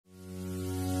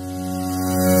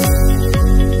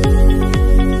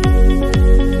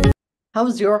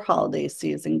How's your holiday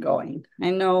season going?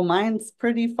 I know mine's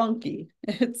pretty funky.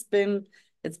 It's been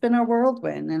a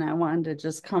whirlwind, and I wanted to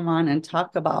just come on and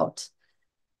talk about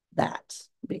that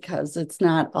because it's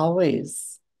not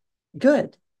always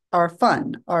good or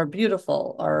fun or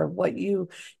beautiful or what you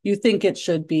think it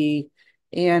should be.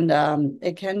 And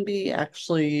it can be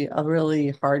actually a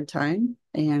really hard time.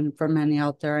 And for many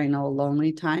out there, I know a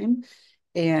lonely time.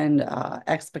 And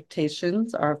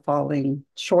expectations are falling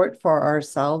short for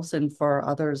ourselves and for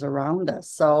others around us.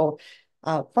 So,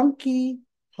 funky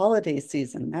holiday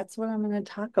season, that's what I'm going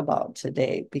to talk about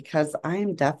today because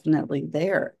I'm definitely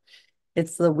there.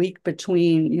 It's the week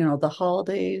between, the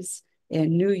holidays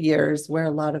and New Year's where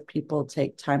a lot of people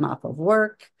take time off of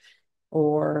work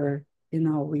or,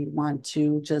 we want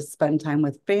to just spend time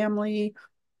with family.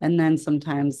 And then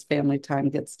sometimes family time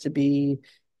gets to be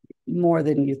more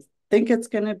than you think it's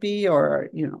going to be, or,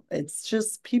 it's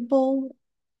just people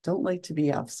don't like to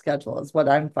be off schedule, is what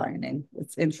I'm finding.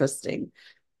 It's interesting.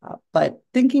 But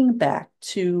thinking back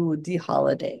to the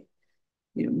holiday,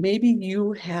 maybe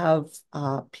you have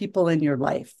people in your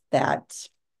life that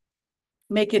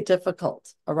make it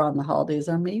difficult around the holidays,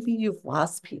 or maybe you've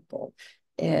lost people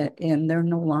and they're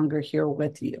no longer here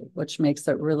with you, which makes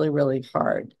it really, really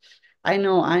hard. I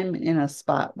know I'm in a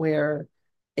spot where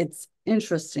it's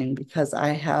interesting because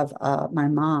I have my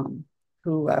mom,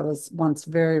 who I was once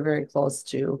very, very close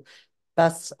to,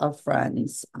 best of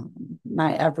friends,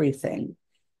 my everything,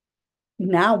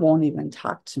 now won't even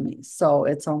talk to me. So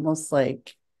it's almost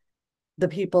like the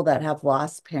people that have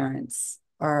lost parents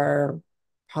are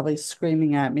probably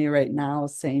screaming at me right now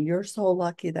saying, "You're so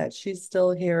lucky that she's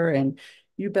still here and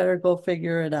you better go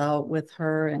figure it out with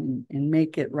her and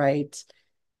make it right."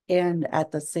 And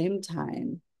at the same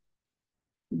time,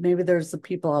 maybe there's the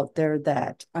people out there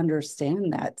that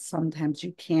understand that sometimes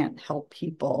you can't help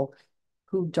people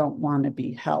who don't want to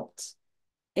be helped.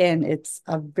 And it's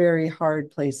a very hard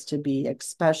place to be,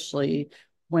 especially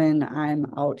when I'm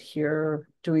out here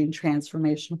doing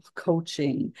transformational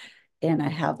coaching and I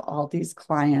have all these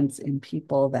clients and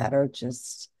people that are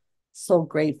just so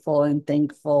grateful and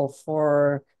thankful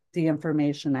for the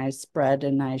information I spread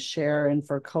and I share, and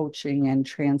for coaching and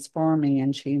transforming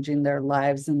and changing their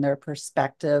lives and their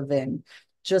perspective and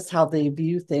just how they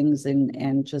view things,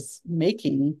 and just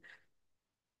making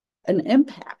an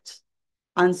impact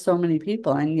on so many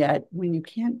people. And yet, when you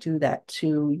can't do that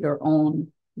to your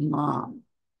own mom,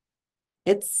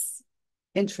 it's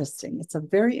interesting. It's a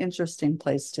very interesting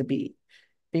place to be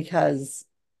because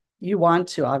you want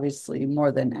to, obviously,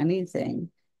 more than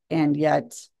anything. And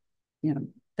yet,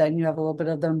 then you have a little bit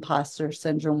of the imposter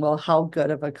syndrome. Well, how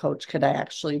good of a coach could I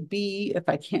actually be if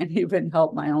I can't even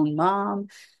help my own mom?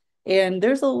 And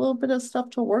there's a little bit of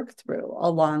stuff to work through,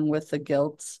 along with the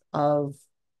guilt of,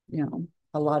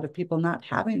 a lot of people not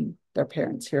having their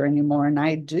parents here anymore. And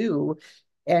I do.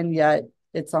 And yet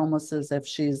it's almost as if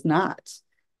she's not,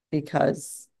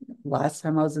 because last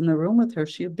time I was in the room with her,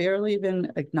 she barely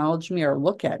even acknowledged me or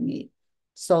look at me.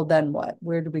 So then what?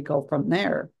 Where do we go from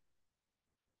there?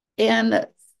 And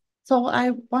so I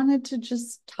wanted to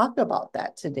just talk about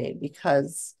that today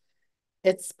because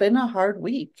it's been a hard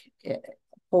week,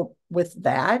 with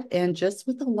that and just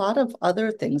with a lot of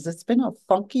other things. It's been a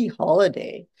funky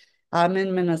holiday. I'm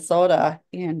in Minnesota,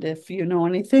 and if you know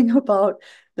anything about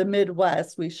the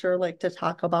Midwest, we sure like to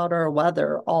talk about our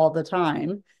weather all the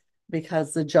time,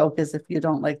 because the joke is, if you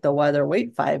don't like the weather,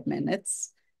 wait 5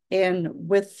 minutes. And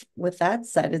with that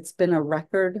said, it's been a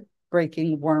record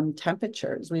breaking warm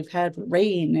temperatures. We've had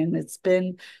rain, and it's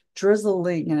been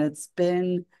drizzling, and it's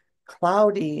been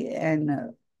cloudy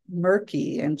and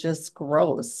murky and just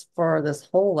gross for this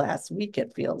whole last week,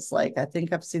 it feels like. I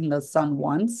think I've seen the sun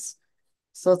once.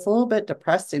 So it's a little bit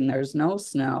depressing. There's no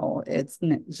snow. It's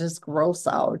just gross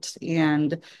out.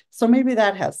 And so maybe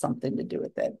that has something to do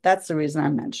with it. That's the reason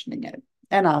I'm mentioning it.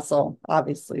 And also,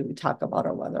 obviously, we talk about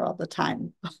our weather all the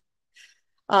time.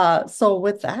 So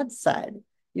with that said,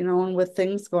 and with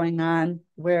things going on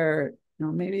where,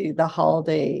 maybe the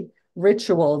holiday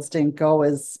rituals didn't go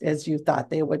as you thought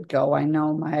they would go. I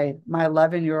know my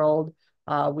 11-year-old,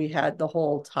 we had the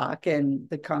whole talk and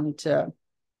the come to,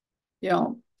 you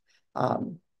know,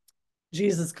 um,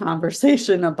 Jesus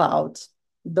conversation about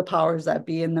the powers that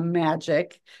be and the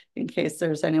magic, in case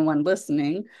there's anyone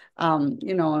listening,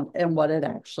 and what it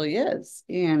actually is.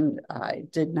 And I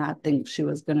did not think she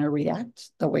was going to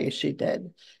react the way she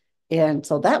did. And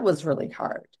so that was really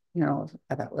hard.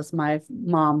 That was my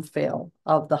mom fail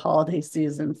of the holiday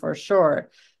season for sure.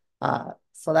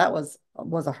 So that was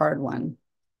a hard one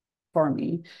for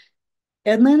me.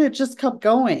 And then it just kept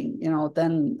going.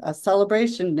 Then a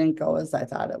celebration didn't go as I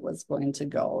thought it was going to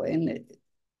go. And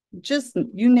just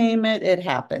you name it, it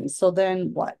happens. So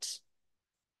then what?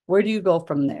 Where do you go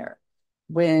from there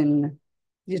when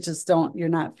you just don't, you're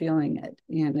not feeling it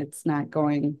and it's not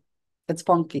going, it's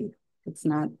funky. It's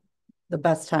not the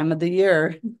best time of the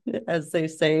year, as they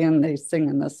say, and they sing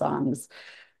in the songs.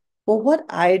 Well, what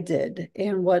I did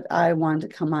and what I wanted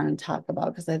to come on and talk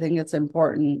about, because I think it's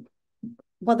important,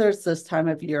 whether it's this time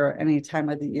of year or any time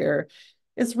of the year,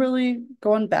 is really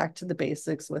going back to the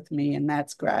basics with me, and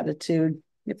that's gratitude.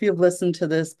 If you've listened to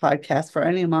this podcast for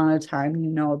any amount of time, you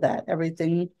know that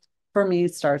everything for me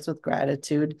starts with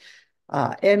gratitude.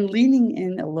 And leaning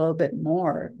in a little bit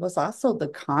more was also the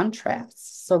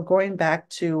contrast. So going back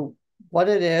to what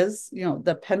it is,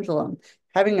 the pendulum,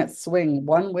 having it swing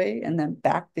one way and then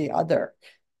back the other.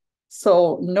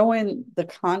 So knowing the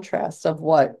contrast of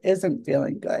what isn't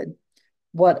feeling good,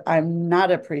 what I'm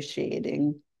not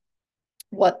appreciating,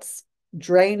 what's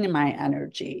draining my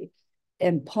energy,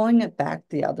 and pulling it back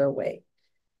the other way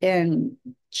and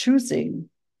choosing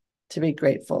to be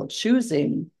grateful,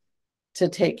 choosing to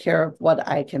take care of what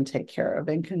I can take care of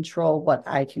and control what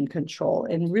I can control,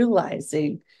 and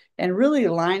realizing and really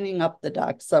lining up the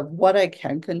ducks of what I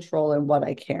can control and what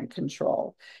I can't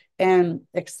control, and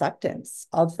acceptance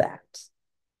of that.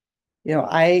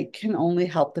 I can only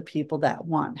help the people that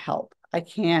want help. I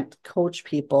can't coach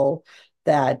people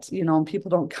that, people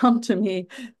don't come to me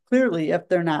clearly if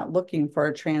they're not looking for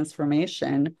a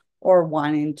transformation or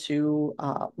wanting to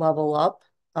level up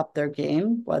their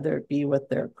game, whether it be with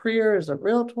their career as a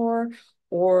realtor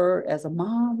or as a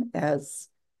mom, as,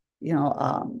 you know,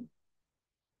 um,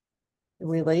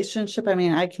 relationship. I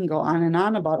mean, I can go on and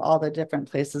on about all the different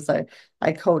places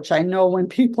I coach. I know when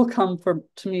people come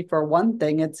to me for one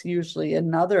thing, it's usually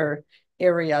another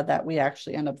area that we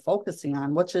actually end up focusing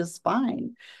on, which is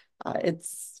fine.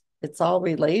 It's all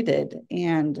related,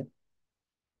 and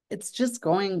it's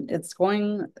going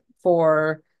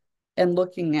for and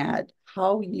looking at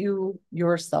how you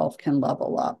yourself can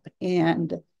level up.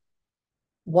 And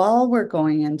while we're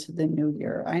going into the new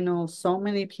year, I know so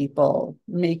many people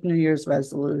make New Year's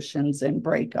resolutions and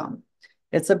break them.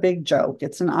 It's a big joke.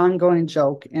 It's an ongoing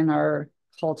joke in our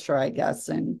culture, I guess.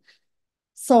 And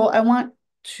so I want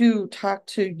to talk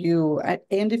to you,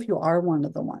 and if you are one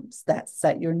of the ones that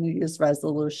set your New Year's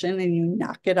resolution and you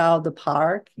knock it out of the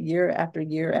park year after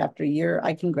year after year,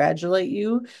 I congratulate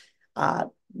you. Uh,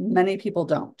 Many people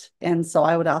don't. And so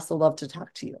I would also love to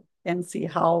talk to you and see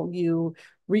how you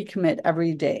recommit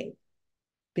every day,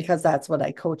 because that's what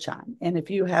I coach on. And if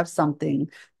you have something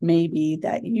maybe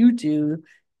that you do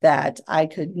that I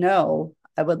could know,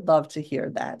 I would love to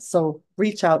hear that. So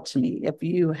reach out to me if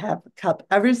you have kept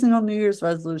every single New Year's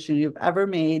resolution you've ever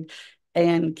made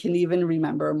and can even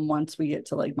remember them once we get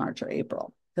to like March or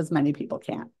April, because many people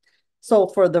can't. So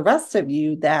for the rest of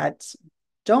you that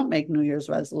don't make New Year's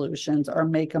resolutions or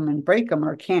make them and break them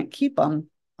or can't keep them,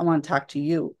 I want to talk to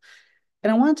you.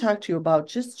 And I want to talk to you about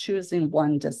just choosing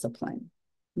one discipline,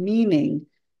 meaning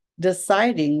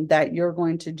deciding that you're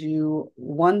going to do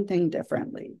one thing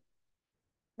differently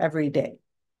every day,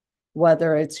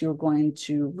 whether it's you're going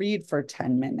to read for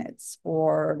 10 minutes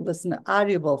or listen to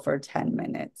Audible for 10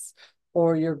 minutes,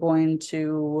 or you're going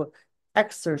to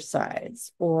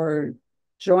exercise or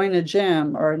join a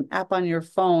gym or an app on your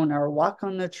phone or walk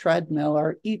on the treadmill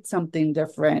or eat something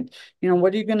different.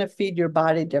 What are you going to feed your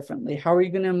body differently? How are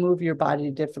you going to move your body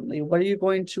differently? What are you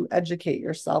going to educate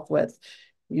yourself with?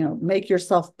 Make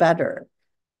yourself better.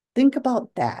 Think about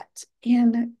that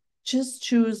and just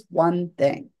choose one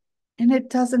thing. And it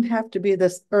doesn't have to be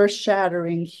this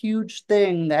earth-shattering, huge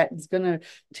thing that is going to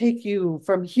take you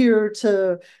from here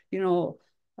to,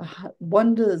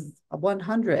 1 to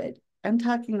 100. I'm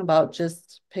talking about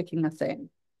just picking a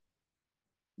thing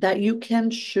that you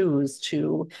can choose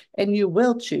to, and you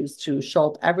will choose to show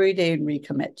up every day and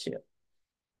recommit to.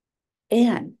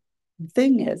 And the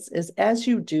thing is as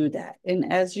you do that,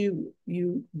 and as you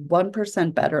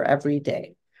 1% better every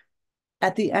day,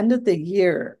 at the end of the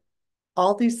year,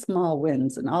 all these small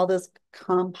wins and all this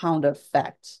compound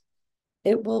effect,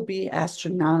 it will be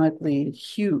astronomically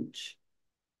huge.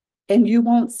 And you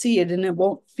won't see it, and it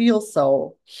won't feel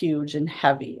so huge and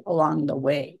heavy along the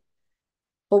way.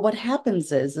 But what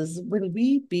happens is when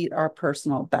we beat our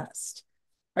personal best,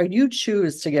 or you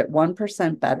choose to get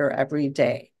 1% better every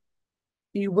day,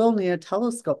 you will need a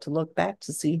telescope to look back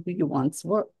to see who you once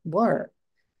were.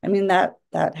 I mean, that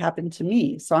happened to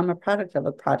me. So I'm a product of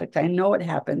a product. I know it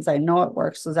happens. I know it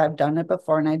works because I've done it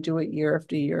before, and I do it year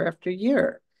after year after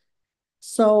year.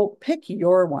 So pick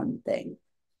your one thing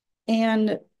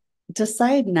and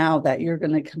decide now that you're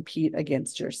going to compete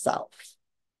against yourself,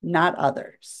 not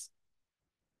others.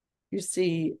 You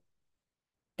see,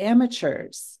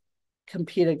 amateurs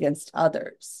compete against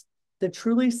others. The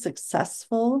truly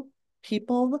successful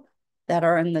people that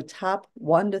are in the top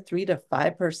 1 to 3 to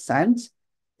 5%,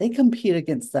 they compete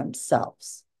against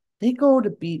themselves. They go to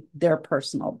beat their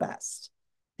personal best.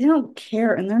 They don't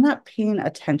care and they're not paying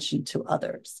attention to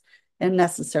others and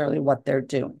necessarily what they're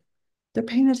doing. They're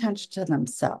paying attention to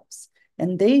themselves.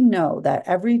 And they know that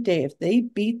every day, if they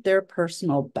beat their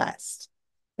personal best,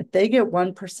 if they get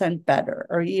 1% better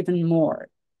or even more,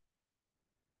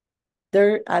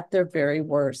 they're at their very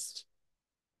worst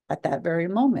at that very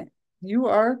moment. You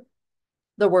are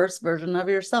the worst version of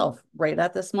yourself right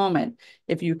at this moment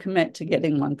if you commit to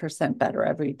getting 1% better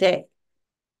every day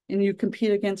and you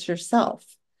compete against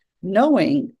yourself,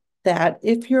 knowing that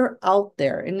if you're out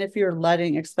there and if you're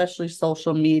letting, especially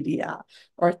social media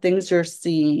or things you're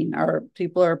seeing or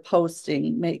people are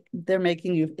posting, they're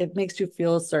making you, it makes you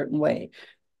feel a certain way.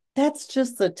 That's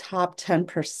just the top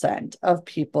 10% of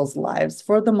people's lives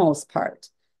for the most part.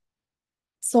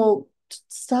 So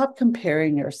stop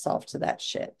comparing yourself to that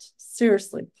shit.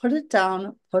 Seriously, put it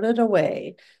down, put it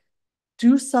away,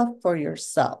 do stuff for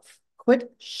yourself.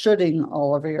 Quit shoulding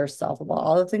all over yourself about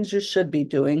all the things you should be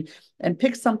doing and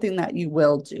pick something that you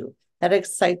will do that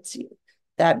excites you,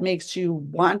 that makes you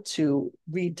want to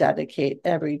rededicate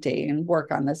every day and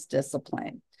work on this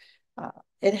discipline.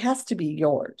 It has to be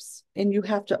yours and you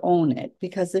have to own it,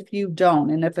 because if you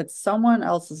don't, and if it's someone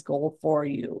else's goal for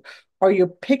you, or you're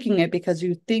picking it because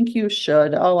you think you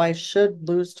should, oh, I should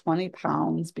lose 20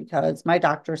 pounds because my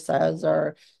doctor says,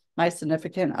 or my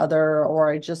significant other,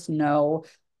 or I just know,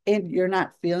 and you're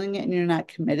not feeling it and you're not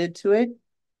committed to it,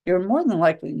 you're more than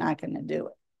likely not going to do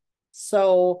it.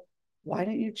 So why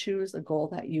don't you choose a goal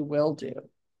that you will do?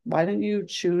 Why don't you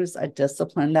choose a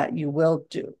discipline that you will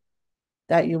do,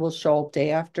 that you will show up day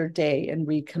after day and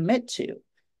recommit to,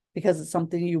 because it's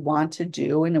something you want to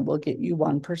do and it will get you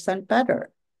 1%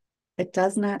 better. It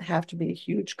does not have to be a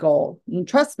huge goal. And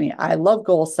trust me, I love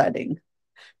goal setting.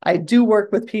 I do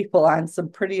work with people on some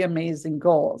pretty amazing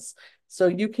goals. So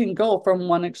you can go from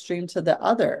one extreme to the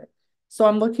other. So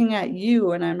I'm looking at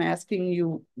you and I'm asking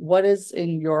you, what is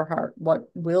in your heart? What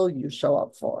will you show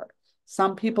up for?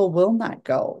 Some people will not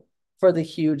go for the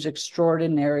huge,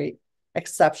 extraordinary,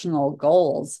 exceptional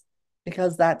goals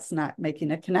because that's not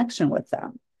making a connection with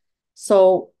them.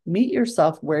 So meet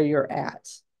yourself where you're at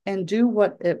and do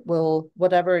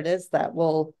whatever it is that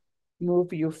will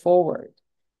move you forward.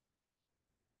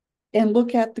 And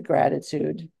look at the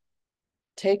gratitude.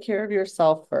 Take care of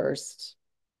yourself first.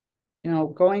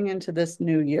 Going into this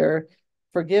new year,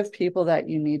 forgive people that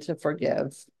you need to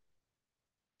forgive.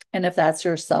 And if that's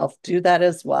yourself, do that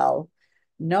as well,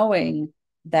 knowing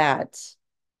that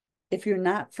if you're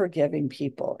not forgiving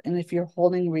people, and if you're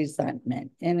holding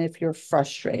resentment, and if you're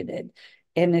frustrated,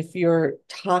 and if you're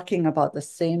talking about the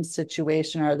same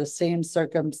situation or the same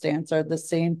circumstance or the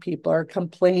same people are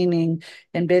complaining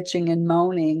and bitching and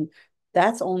moaning,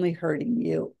 that's only hurting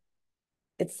you.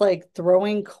 It's like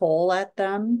throwing coal at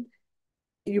them.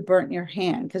 You burnt your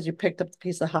hand because you picked up a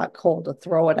piece of hot coal to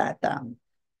throw it at them.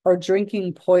 Or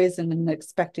drinking poison and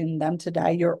expecting them to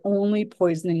die. You're only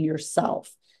poisoning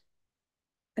yourself.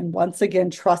 And once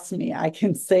again, trust me, I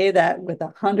can say that with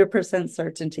 100%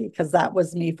 certainty because that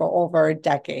was me for over a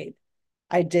decade.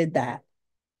 I did that.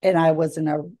 And I was in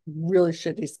a really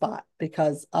shitty spot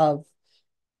because of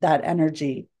that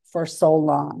energy for so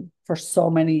long, for so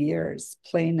many years,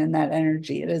 playing in that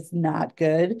energy. It is not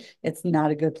good. It's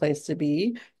not a good place to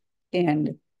be.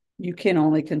 And you can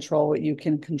only control what you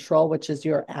can control, which is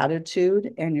your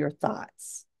attitude and your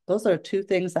thoughts. Those are two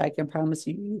things I can promise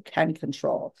you you can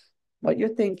control: what you're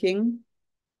thinking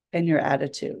and your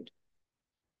attitude.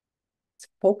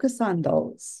 Focus on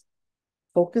those.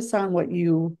 Focus on what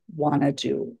you want to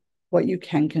do, what you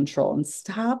can control, and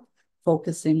stop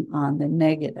focusing on the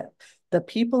negative. The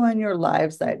people in your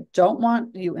lives that don't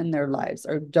want you in their lives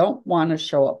or don't want to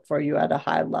show up for you at a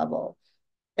high level,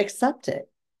 accept it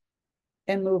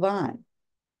and move on.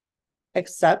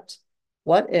 Accept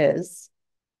what is.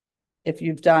 If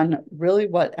you've done really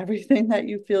everything that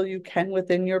you feel you can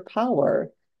within your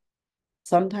power,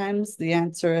 sometimes the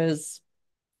answer is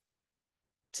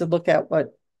to look at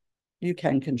what you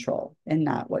can control and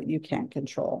not what you can't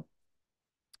control.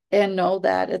 And know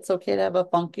that it's okay to have a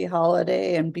funky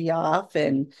holiday and be off,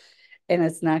 and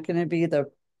it's not going to be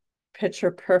the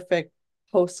picture perfect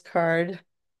postcard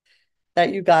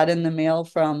that you got in the mail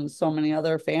from so many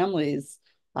other families.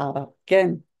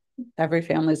 Again, every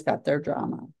family's got their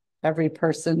drama. Every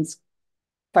person's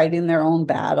fighting their own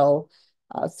battle.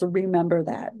 So remember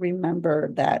that.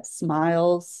 Remember that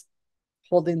smiles,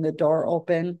 holding the door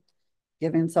open,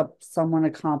 giving someone a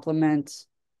compliment,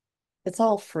 it's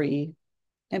all free.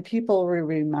 And people will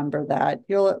remember that.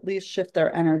 You'll at least shift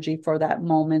their energy for that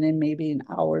moment and maybe an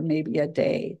hour, maybe a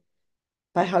day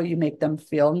by how you make them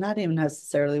feel, not even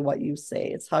necessarily what you say,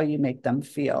 it's how you make them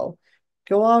feel.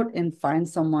 Go out and find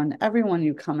someone, everyone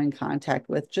you come in contact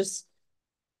with, just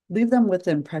leave them with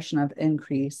the impression of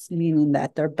increase, meaning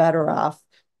that they're better off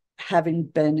having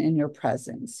been in your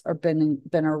presence or been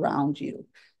around you.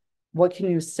 What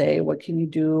can you say? What can you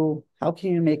do? How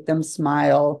can you make them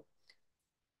smile?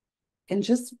 And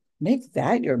just make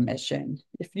that your mission.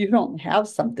 If you don't have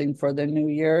something for the new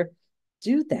year,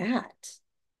 do that.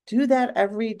 Do that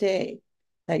every day,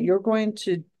 that you're going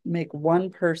to make one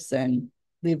person,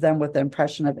 leave them with the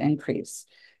impression of increase.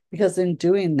 Because in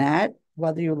doing that,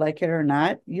 whether you like it or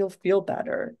not, you'll feel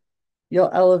better. You'll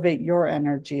elevate your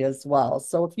energy as well.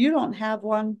 So if you don't have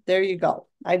one, there you go.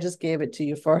 I just gave it to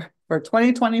you for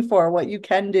 2024, what you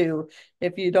can do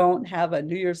if you don't have a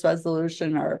New Year's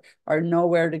resolution or know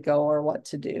where to go or what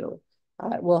to do.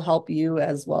 It will help you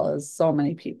as well as so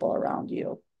many people around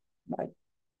you. I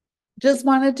just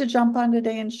wanted to jump on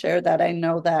today and share that. I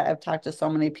know that I've talked to so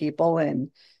many people,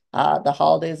 and the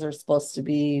holidays are supposed to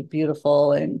be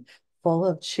beautiful and full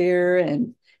of cheer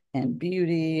and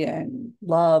beauty and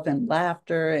love and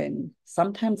laughter. And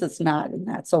sometimes it's not, and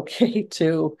that's okay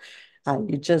too.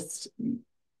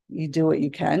 You do what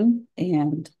you can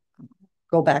and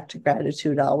go back to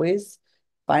gratitude always.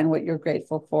 Find what you're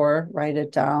grateful for, write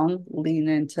it down, lean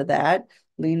into that,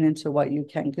 lean into what you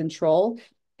can control,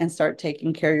 and start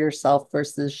taking care of yourself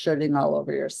versus shooting all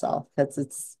over yourself, because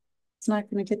it's not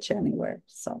going to get you anywhere.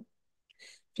 So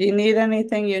if you need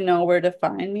anything, you know where to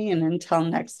find me. And until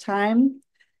next time,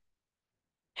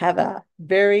 have a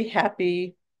very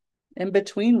happy in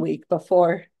between week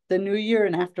before the new year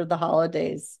and after the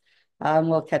holidays.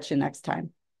 We'll catch you next time.